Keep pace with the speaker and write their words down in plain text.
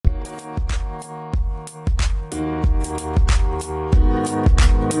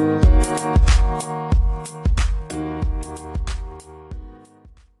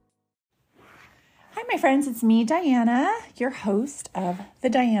friends, it's me, Diana, your host of The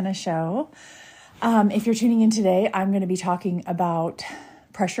Diana Show. If you're tuning in today, I'm going to be talking about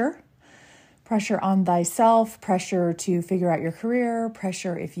pressure on thyself, pressure to figure out your career,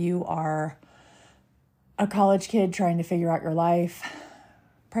 pressure if you are a college kid trying to figure out your life,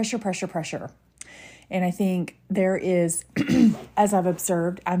 pressure. And I think there is, as I've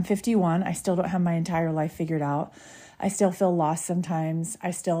observed, I'm 51. I still don't have my entire life figured out. I still feel lost sometimes. I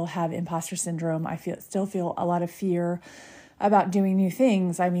still have imposter syndrome. Still feel a lot of fear about doing new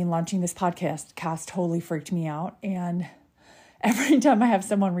things. I mean, launching this podcast totally freaked me out. And every time I have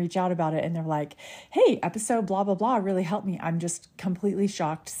someone reach out about it and they're like, hey, episode blah, blah, blah really helped me, I'm just completely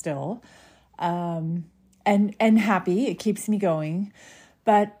shocked still. And happy. It keeps me going.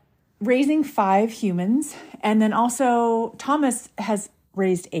 But raising 5 humans, and then also Thomas has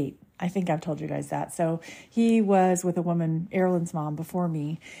raised 8. I think I've told you guys that. So he was with a woman, Erilyn's mom, before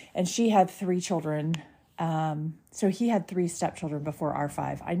me, and she had 3 children. So he had 3 stepchildren before our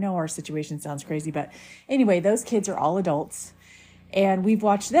 5. I know our situation sounds crazy, but anyway, those kids are all adults, and we've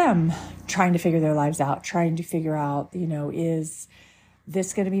watched them trying to figure their lives out, trying to figure out, is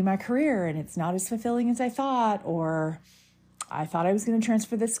this going to be my career? And it's not as fulfilling as I thought, or I thought I was going to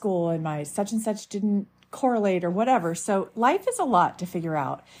transfer this school and my such and such didn't correlate or whatever. So life is a lot to figure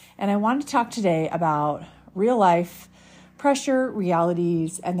out. And I wanted to talk today about real life pressure,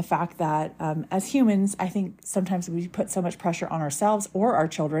 realities, and the fact that as humans, I think sometimes we put so much pressure on ourselves or our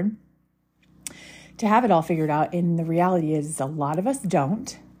children to have it all figured out. And the reality is a lot of us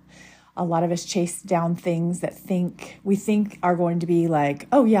don't. A lot of us chase down things that we think are going to be like,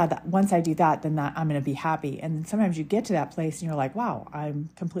 oh yeah, once I do that, then I'm going to be happy. And then sometimes you get to that place and you're like, wow, I'm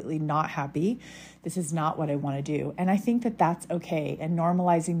completely not happy. This is not what I want to do. And I think that that's okay. And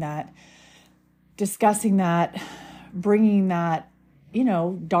normalizing that, discussing that, bringing that,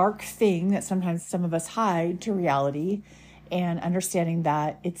 dark thing that sometimes some of us hide to reality, and understanding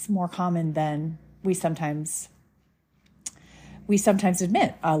that it's more common than we sometimes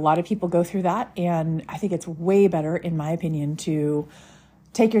admit. A lot of people go through that, and I think it's way better, in my opinion, to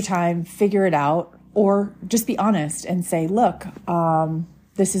take your time, figure it out, or just be honest and say, look,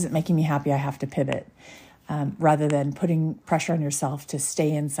 this isn't making me happy. I have to pivot, rather than putting pressure on yourself to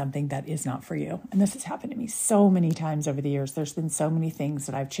stay in something that is not for you. And this has happened to me so many times over the years. There's been so many things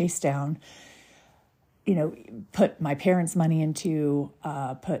that I've chased down, put my parents' money into,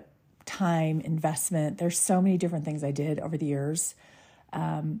 put time, investment. There's so many different things I did over the years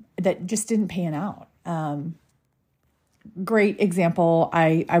that just didn't pan out. Great example.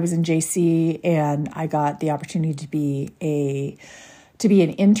 I was in JC and I got the opportunity to be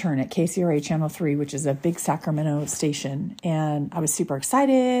an intern at KCRA Channel 3, which is a big Sacramento station. And I was super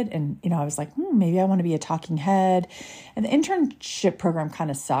excited. And, I was like, maybe I want to be a talking head. And the internship program kind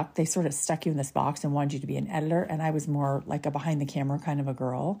of sucked. They sort of stuck you in this box and wanted you to be an editor. And I was more like a behind the camera kind of a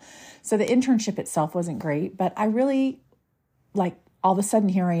girl. So the internship itself wasn't great, but I really all of a sudden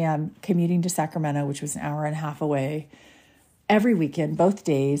here I am commuting to Sacramento, which was an hour and a half away, every weekend, both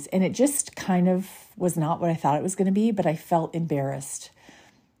days. And it just kind of was not what I thought it was going to be, but I felt embarrassed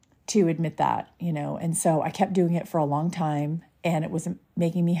to admit that, and so I kept doing it for a long time, and it wasn't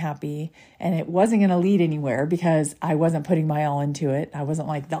making me happy, and it wasn't going to lead anywhere because I wasn't putting my all into it. I wasn't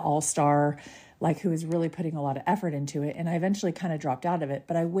like the all-star, who was really putting a lot of effort into it. And I eventually kind of dropped out of it,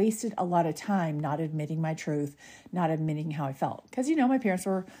 but I wasted a lot of time not admitting my truth, not admitting how I felt. Because, my parents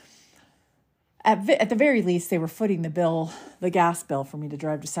were, at the very least, they were footing the gas bill for me to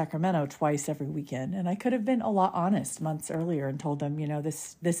drive to Sacramento twice every weekend. And I could have been a lot honest months earlier and told them,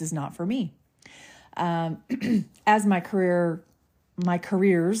 this is not for me. As my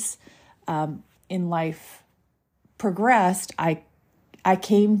careers in life progressed, I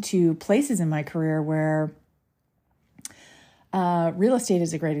came to places in my career where real estate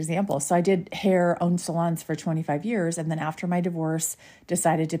is a great example. So I did owned salons for 25 years. And then after my divorce,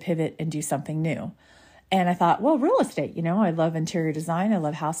 decided to pivot and do something new. And I thought, well, real estate, I love interior design. I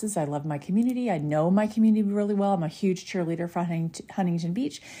love houses. I love my community. I know my community really well. I'm a huge cheerleader for Huntington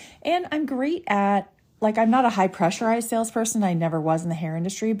Beach. And I'm great at, I'm not a high pressurized salesperson. I never was in the hair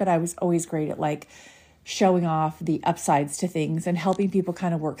industry, but I was always great at showing off the upsides to things and helping people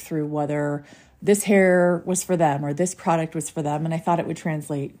kind of work through whether this hair was for them or this product was for them. And I thought it would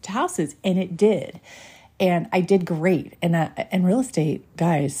translate to houses, and it did. And I did great. And real estate,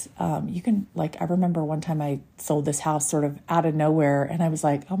 guys, you can, I remember one time I sold this house sort of out of nowhere, and I was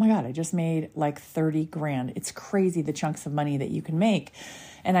like, oh my God, I just made $30,000. It's crazy the chunks of money that you can make.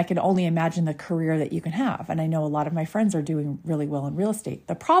 And I can only imagine the career that you can have. And I know a lot of my friends are doing really well in real estate.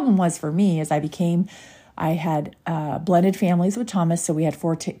 The problem was for me is I became I had blended families with Thomas, so we had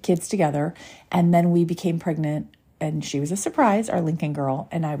four kids together. And then we became pregnant, and she was a surprise, our Lincoln girl.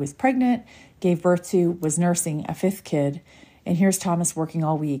 And I was pregnant, gave birth to, was nursing a fifth kid. And here's Thomas working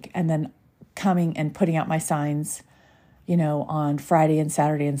all week and then coming and putting out my signs, on Friday and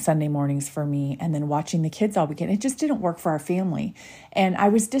Saturday and Sunday mornings for me, and then watching the kids all weekend. It just didn't work for our family. And I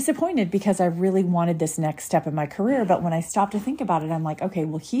was disappointed because I really wanted this next step in my career. But when I stopped to think about it, I'm like, okay,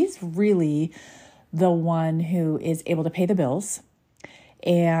 well, he's really the one who is able to pay the bills.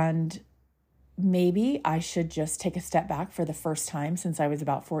 And maybe I should just take a step back for the first time since I was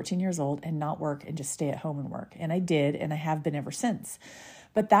about 14 years old and not work and just stay at home and work. And I did, and I have been ever since.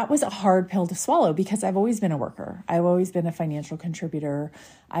 But that was a hard pill to swallow because I've always been a worker. I've always been a financial contributor.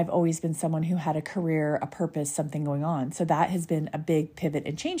 I've always been someone who had a career, a purpose, something going on. So that has been a big pivot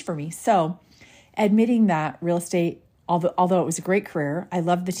and change for me. So admitting that real estate, although it was a great career, I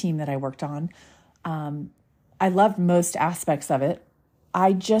loved the team that I worked on. I loved most aspects of it.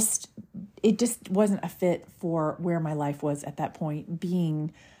 It just wasn't a fit for where my life was at that point,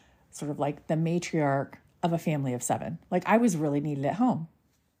 being sort of like the matriarch of a family of 7. Like I was really needed at home.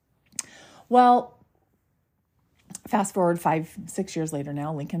 Well, fast forward 5-6 years later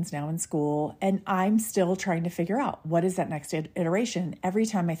now, Lincoln's now in school, and I'm still trying to figure out what is that next iteration. Every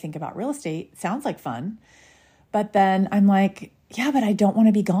time I think about real estate, it sounds like fun, but then I'm like, yeah, but I don't want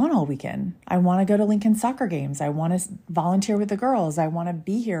to be gone all weekend. I want to go to Lincoln soccer games. I want to volunteer with the girls. I want to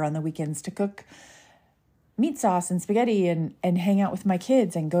be here on the weekends to cook meat sauce and spaghetti and hang out with my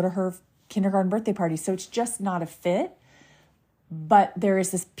kids and go to her kindergarten birthday party. So it's just not a fit. But there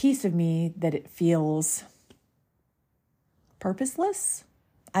is this piece of me that it feels purposeless.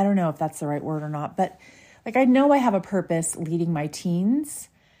 I don't know if that's the right word or not, but like I know I have a purpose leading my teens,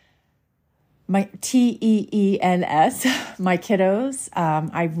 my TEENS, my kiddos.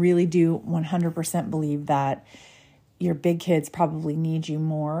 I really do 100% believe that your big kids probably need you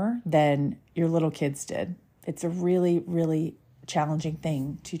more than your little kids did. It's a really, really challenging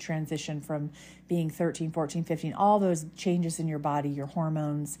thing to transition from being 13, 14, 15, all those changes in your body, your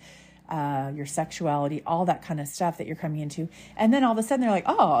hormones, your sexuality, all that kind of stuff that you're coming into. And then all of a sudden they're like,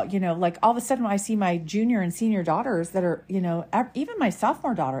 oh, like all of a sudden when I see my junior and senior daughters that are, even my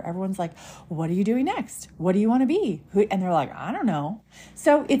sophomore daughter, everyone's like, what are you doing next? What do you want to be? And they're like, I don't know.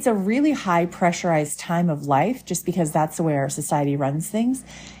 So it's a really high pressurized time of life just because that's the way our society runs things.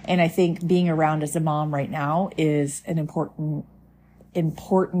 And I think being around as a mom right now is an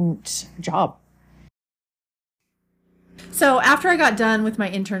important job. So after I got done with my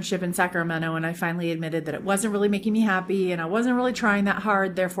internship in Sacramento and I finally admitted that it wasn't really making me happy and I wasn't really trying that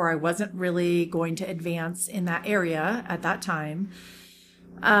hard, therefore I wasn't really going to advance in that area at that time,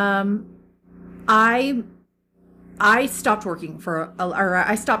 I stopped working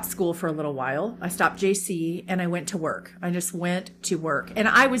I stopped school for a little while. I stopped JC and I went to work. I just went to work. And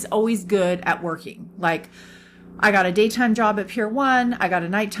I was always good at working. Like I got a daytime job at Pier 1. I got a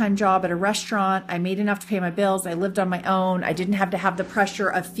nighttime job at a restaurant. I made enough to pay my bills. I lived on my own. I didn't have to have the pressure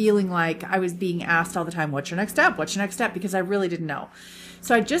of feeling like I was being asked all the time, what's your next step? What's your next step? Because I really didn't know.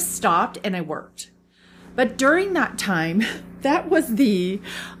 So I just stopped and I worked. But during that time, that was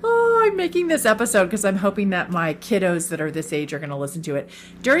I'm making this episode because I'm hoping that my kiddos that are this age are going to listen to it.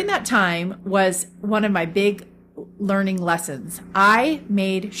 During that time was one of my big learning lessons. I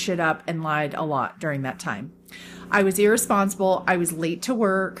made shit up and lied a lot during that time. I was irresponsible. I was late to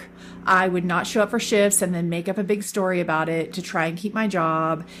work. I would not show up for shifts and then make up a big story about it to try and keep my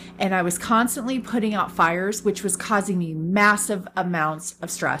job. And I was constantly putting out fires, which was causing me massive amounts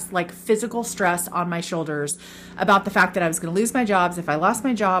of stress, like physical stress on my shoulders about the fact that I was going to lose my jobs. If I lost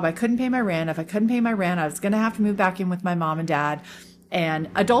my job, I couldn't pay my rent. If I couldn't pay my rent, I was going to have to move back in with my mom and dad.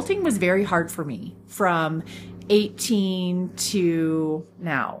 And adulting was very hard for me from 18 to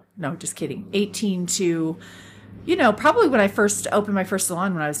now. No, just kidding. 18 to, probably when I first opened my first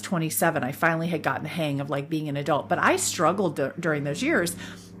salon when I was 27, I finally had gotten the hang of like being an adult, but I struggled during those years.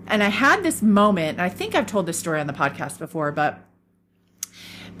 And I had this moment, and I think I've told this story on the podcast before, but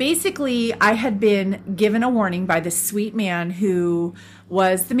basically I had been given a warning by this sweet man who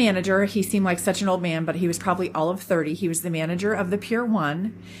was the manager. He seemed like such an old man, but he was probably all of 30. He was the manager of the Pier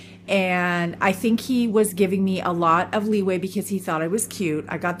 1. And I think he was giving me a lot of leeway because he thought I was cute.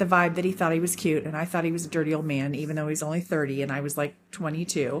 I got the vibe that he thought he was cute, and I thought he was a dirty old man, even though he's only 30 and I was like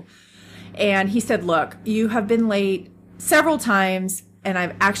 22. And he said, look, you have been late several times and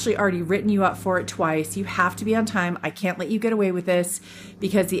I've actually already written you up for it twice. You have to be on time. I can't let you get away with this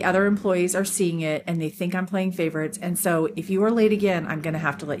because the other employees are seeing it and they think I'm playing favorites. And so if you are late again, I'm going to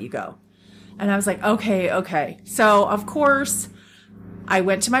have to let you go. And I was like, okay. So of course I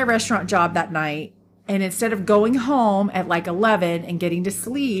went to my restaurant job that night And instead of going home at like 11 and getting to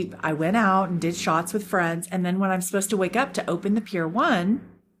sleep, I went out and did shots with friends. And then when I'm supposed to wake up to open the Pier 1,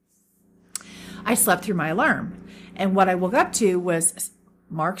 I slept through my alarm. And what I woke up to was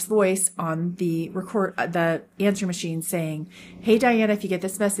Mark's voice on the answer machine saying, "Hey, Diana, if you get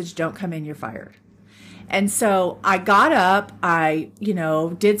this message, don't come in, you're fired." And so I got up, I,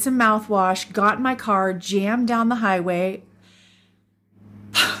 did some mouthwash, got in my car, jammed down the highway,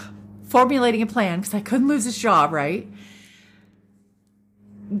 formulating a plan because I couldn't lose this job, right?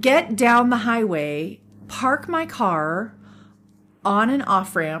 Get down the highway, park my car on an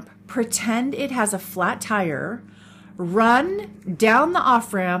off-ramp, pretend it has a flat tire, run down the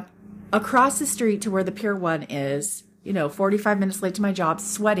off-ramp across the street to where the Pier 1 is, 45 minutes late to my job,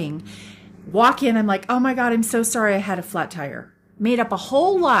 sweating. Walk in, I'm like, oh my God, I'm so sorry I had a flat tire. Made up a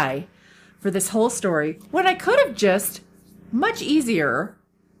whole lie for this whole story when I could have just, much easier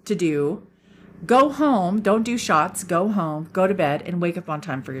to do, go home, don't do shots, go home, go to bed, and wake up on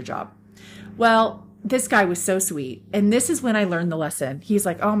time for your job. Well, this guy was so sweet. And this is when I learned the lesson. He's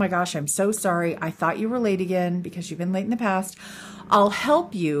like, oh my gosh, I'm so sorry. I thought you were late again because you've been late in the past. I'll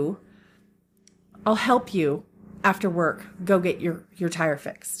help you after work. Go get your tire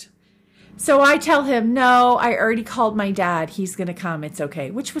fixed. So I tell him, no, I already called my dad. He's going to come. It's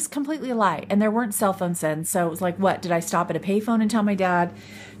okay, which was completely a lie. And there weren't cell phones then. So it was like, what? Did I stop at a payphone and tell my dad?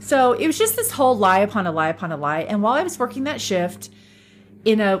 So it was just this whole lie upon a lie upon a lie. And while I was working that shift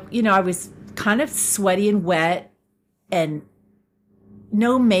I was kind of sweaty and wet and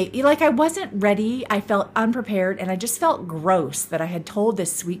I wasn't ready. I felt unprepared and I just felt gross that I had told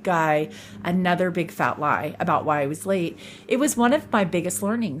this sweet guy another big fat lie about why I was late. It was one of my biggest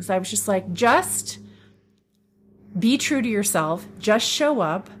learnings. I was just like, just be true to yourself. Just show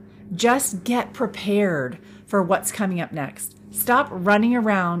up. Just get prepared for what's coming up next. Stop running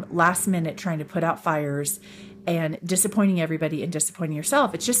around last minute trying to put out fires and disappointing everybody and disappointing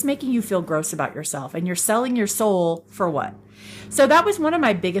yourself. It's just making you feel gross about yourself and you're selling your soul for what? So that was one of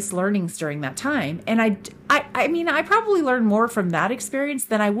my biggest learnings during that time. And I probably learned more from that experience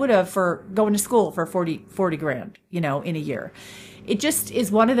than I would have for going to school for 40 grand, in a year. It just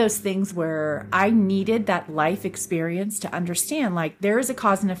is one of those things where I needed that life experience to understand, like, there is a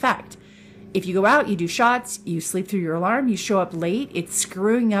cause and effect. If you go out, you do shots, you sleep through your alarm, you show up late, it's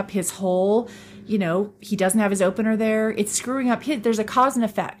screwing up his whole, he doesn't have his opener there. It's screwing up there's a cause and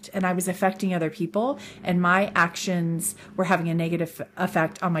effect. And I was affecting other people and my actions were having a negative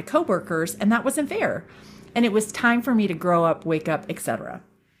effect on my coworkers. And that wasn't fair. And it was time for me to grow up, wake up, etc.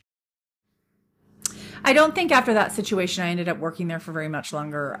 I don't think after that situation, I ended up working there for very much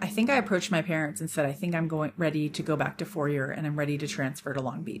longer. I think I approached my parents and said, I think I'm ready to go back to 4-year and I'm ready to transfer to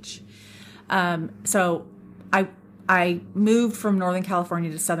Long Beach. So I moved from Northern California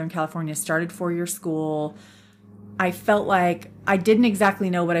to Southern California, started 4-year school. I felt like I didn't exactly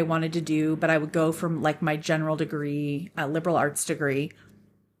know what I wanted to do, but I would go from like my general degree, a liberal arts degree,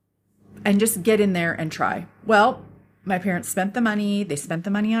 and just get in there and try. Well, my parents spent the money. They spent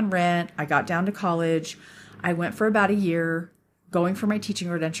the money on rent. I got down to college. I went for about a year going for my teaching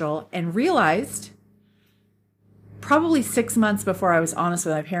credential and realized probably 6 months before I was honest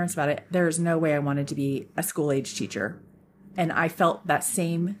with my parents about it, there is no way I wanted to be a school-age teacher. And I felt that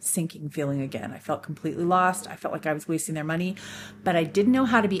same sinking feeling again. I felt completely lost. I felt like I was wasting their money, but I didn't know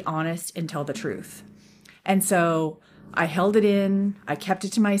how to be honest and tell the truth. And so I held it in. I kept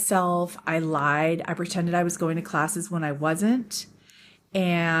it to myself. I lied. I pretended I was going to classes when I wasn't.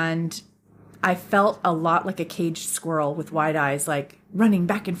 And I felt a lot like a caged squirrel with wide eyes, like running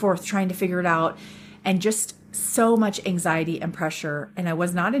back and forth, trying to figure it out. And just so much anxiety and pressure. And I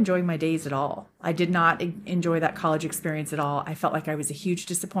was not enjoying my days at all. I did not enjoy that college experience at all. I felt like I was a huge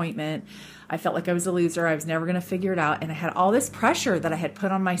disappointment. I felt like I was a loser. I was never going to figure it out. And I had all this pressure that I had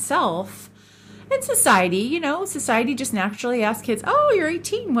put on myself. And society, society just naturally asks kids, oh, you're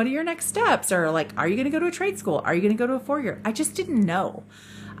 18. What are your next steps? Or like, are you going to go to a trade school? Are you going to go to a 4-year? I just didn't know.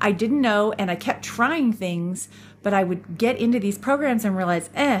 I didn't know. And I kept trying things, but I would get into these programs and realize,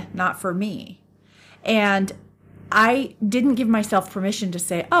 not for me. And I didn't give myself permission to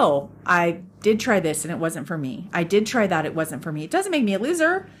say, oh, I did try this and it wasn't for me. I did try that. It wasn't for me. It doesn't make me a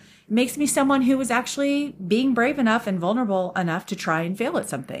loser. It makes me someone who was actually being brave enough and vulnerable enough to try and fail at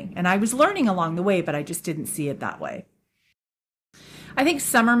something. And I was learning along the way, but I just didn't see it that way. I think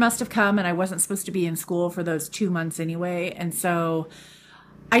summer must have come and I wasn't supposed to be in school for those 2 months anyway. And so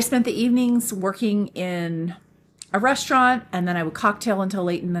I spent the evenings working in a restaurant, and then I would cocktail until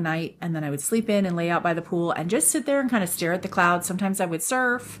late in the night, and then I would sleep in and lay out by the pool and just sit there and kind of stare at the clouds. Sometimes I would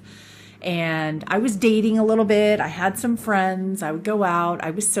surf, And I was dating a little bit. I had some friends. I would go out.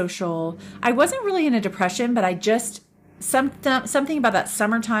 I was social. I wasn't really in a depression, but I just, something about that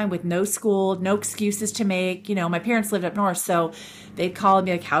summertime with no school, no excuses to make. You know, my parents lived up north, so they'd call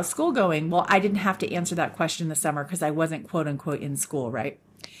me like, how's school going? Well, I didn't have to answer that question in the summer because I wasn't quote unquote in school, right?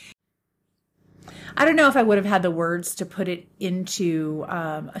 I don't know if I would have had the words to put it into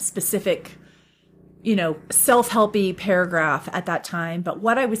a specific, you know, self-helpy paragraph at that time. But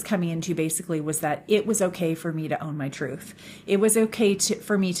what I was coming into basically was that it was okay for me to own my truth. It was okay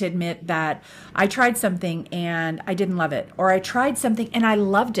for me to admit that I tried something and I didn't love it, or I tried something and I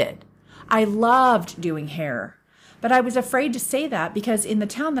loved it. I loved doing hair. But I was afraid to say that because in the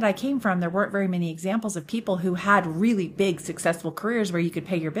town that I came from, there weren't very many examples of people who had really big, successful careers where you could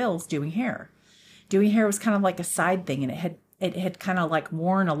pay your bills doing hair. Doing hair was kind of like a side thing, and it had kind of like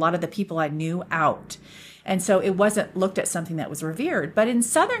worn a lot of the people I knew out. And so it wasn't looked at something that was revered. But in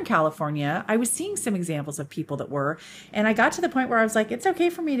Southern California, I was seeing some examples of people that were, and I got to the point where I was like, it's okay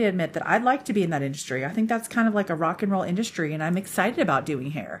for me to admit that I'd like to be in that industry. I think that's kind of like a rock and roll industry, and I'm excited about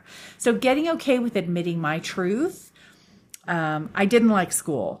doing hair. So getting okay with admitting my truth. I didn't like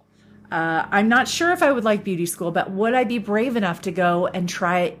school. I'm not sure if I would like beauty school, but would I be brave enough to go and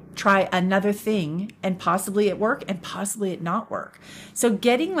try another thing and possibly it work and possibly it not work? So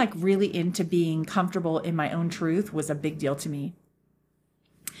getting like really into being comfortable in my own truth was a big deal to me.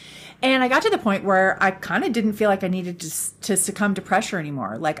 And I got to the point where I kind of didn't feel like I needed to succumb to pressure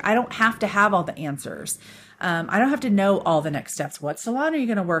anymore. Like I don't have to have all the answers. I don't have to know all the next steps. What salon are you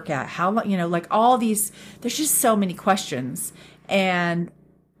going to work at? How long, you know, like all these, there's just so many questions. And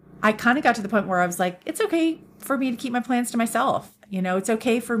I kind of got to the point where I was like, it's okay for me to keep my plans to myself. You know, it's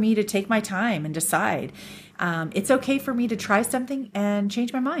okay for me to take my time and decide. It's okay for me to try something and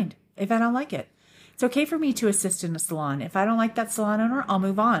change my mind if I don't like it. It's okay for me to assist in a salon. If I don't like that salon owner, I'll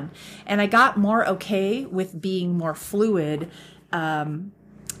move on. And I got more okay with being more fluid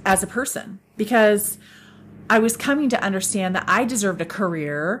as a person because I was coming to understand that I deserved a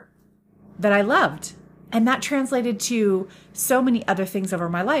career that I loved. And that translated to so many other things over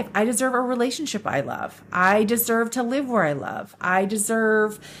my life. I deserve a relationship I love. I deserve to live where I love. I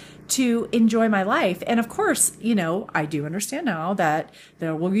deserve to enjoy my life. And of course, you know, I do understand now that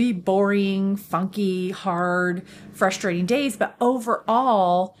there will be boring, funky, hard, frustrating days. But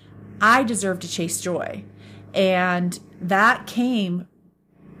overall, I deserve to chase joy. And that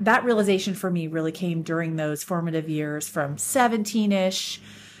realization for me really came during those formative years from 17-ish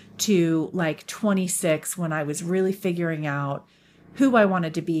to like 26 when I was really figuring out who I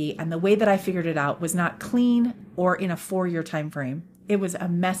wanted to be. And the way that I figured it out was not clean or in a 4-year time frame. It was a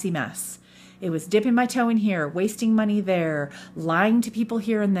messy mess. It was dipping my toe in here, wasting money there, lying to people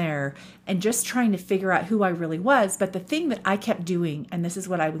here and there, and just trying to figure out who I really was. But the thing that I kept doing, and this is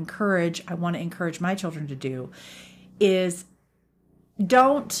what I want to encourage my children to do, is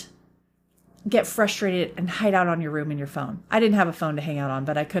don't get frustrated and hide out on your room in your phone. I didn't have a phone to hang out on,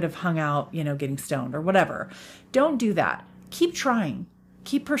 but I could have hung out, you know, getting stoned or whatever. Don't do that. Keep trying,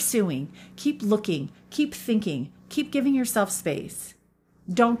 keep pursuing, keep looking, keep thinking, keep giving yourself space.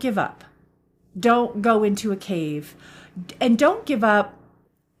 Don't give up. Don't go into a cave, and don't give up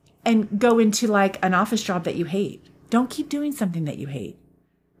and go into like an office job that you hate. Don't keep doing something that you hate.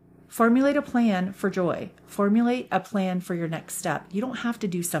 Formulate a plan for joy. Formulate a plan for your next step. You don't have to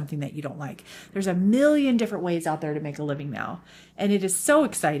do something that you don't like. There's a million different ways out there to make a living now. And it is so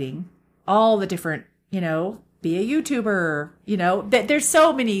exciting. All the different, you know, be a YouTuber, you know, there's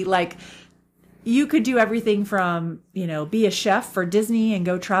so many, like, you could do everything from, you know, be a chef for Disney and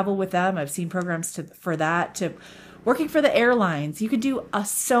go travel with them. I've seen programs for that, to working for the airlines. You could do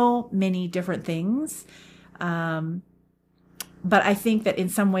so many different things. But I think that in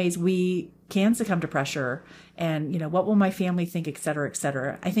some ways we can succumb to pressure and, you know, what will my family think, et cetera, et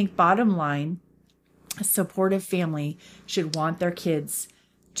cetera. I think bottom line, a supportive family should want their kids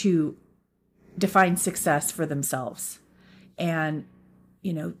to define success for themselves. And,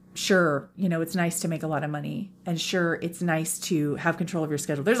 you know, sure, you know, it's nice to make a lot of money, and sure, it's nice to have control of your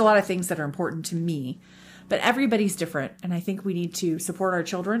schedule. There's a lot of things that are important to me, but everybody's different. And I think we need to support our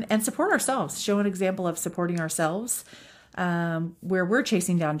children and support ourselves, show an example of supporting ourselves, where we're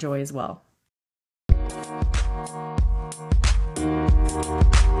chasing down joy as well.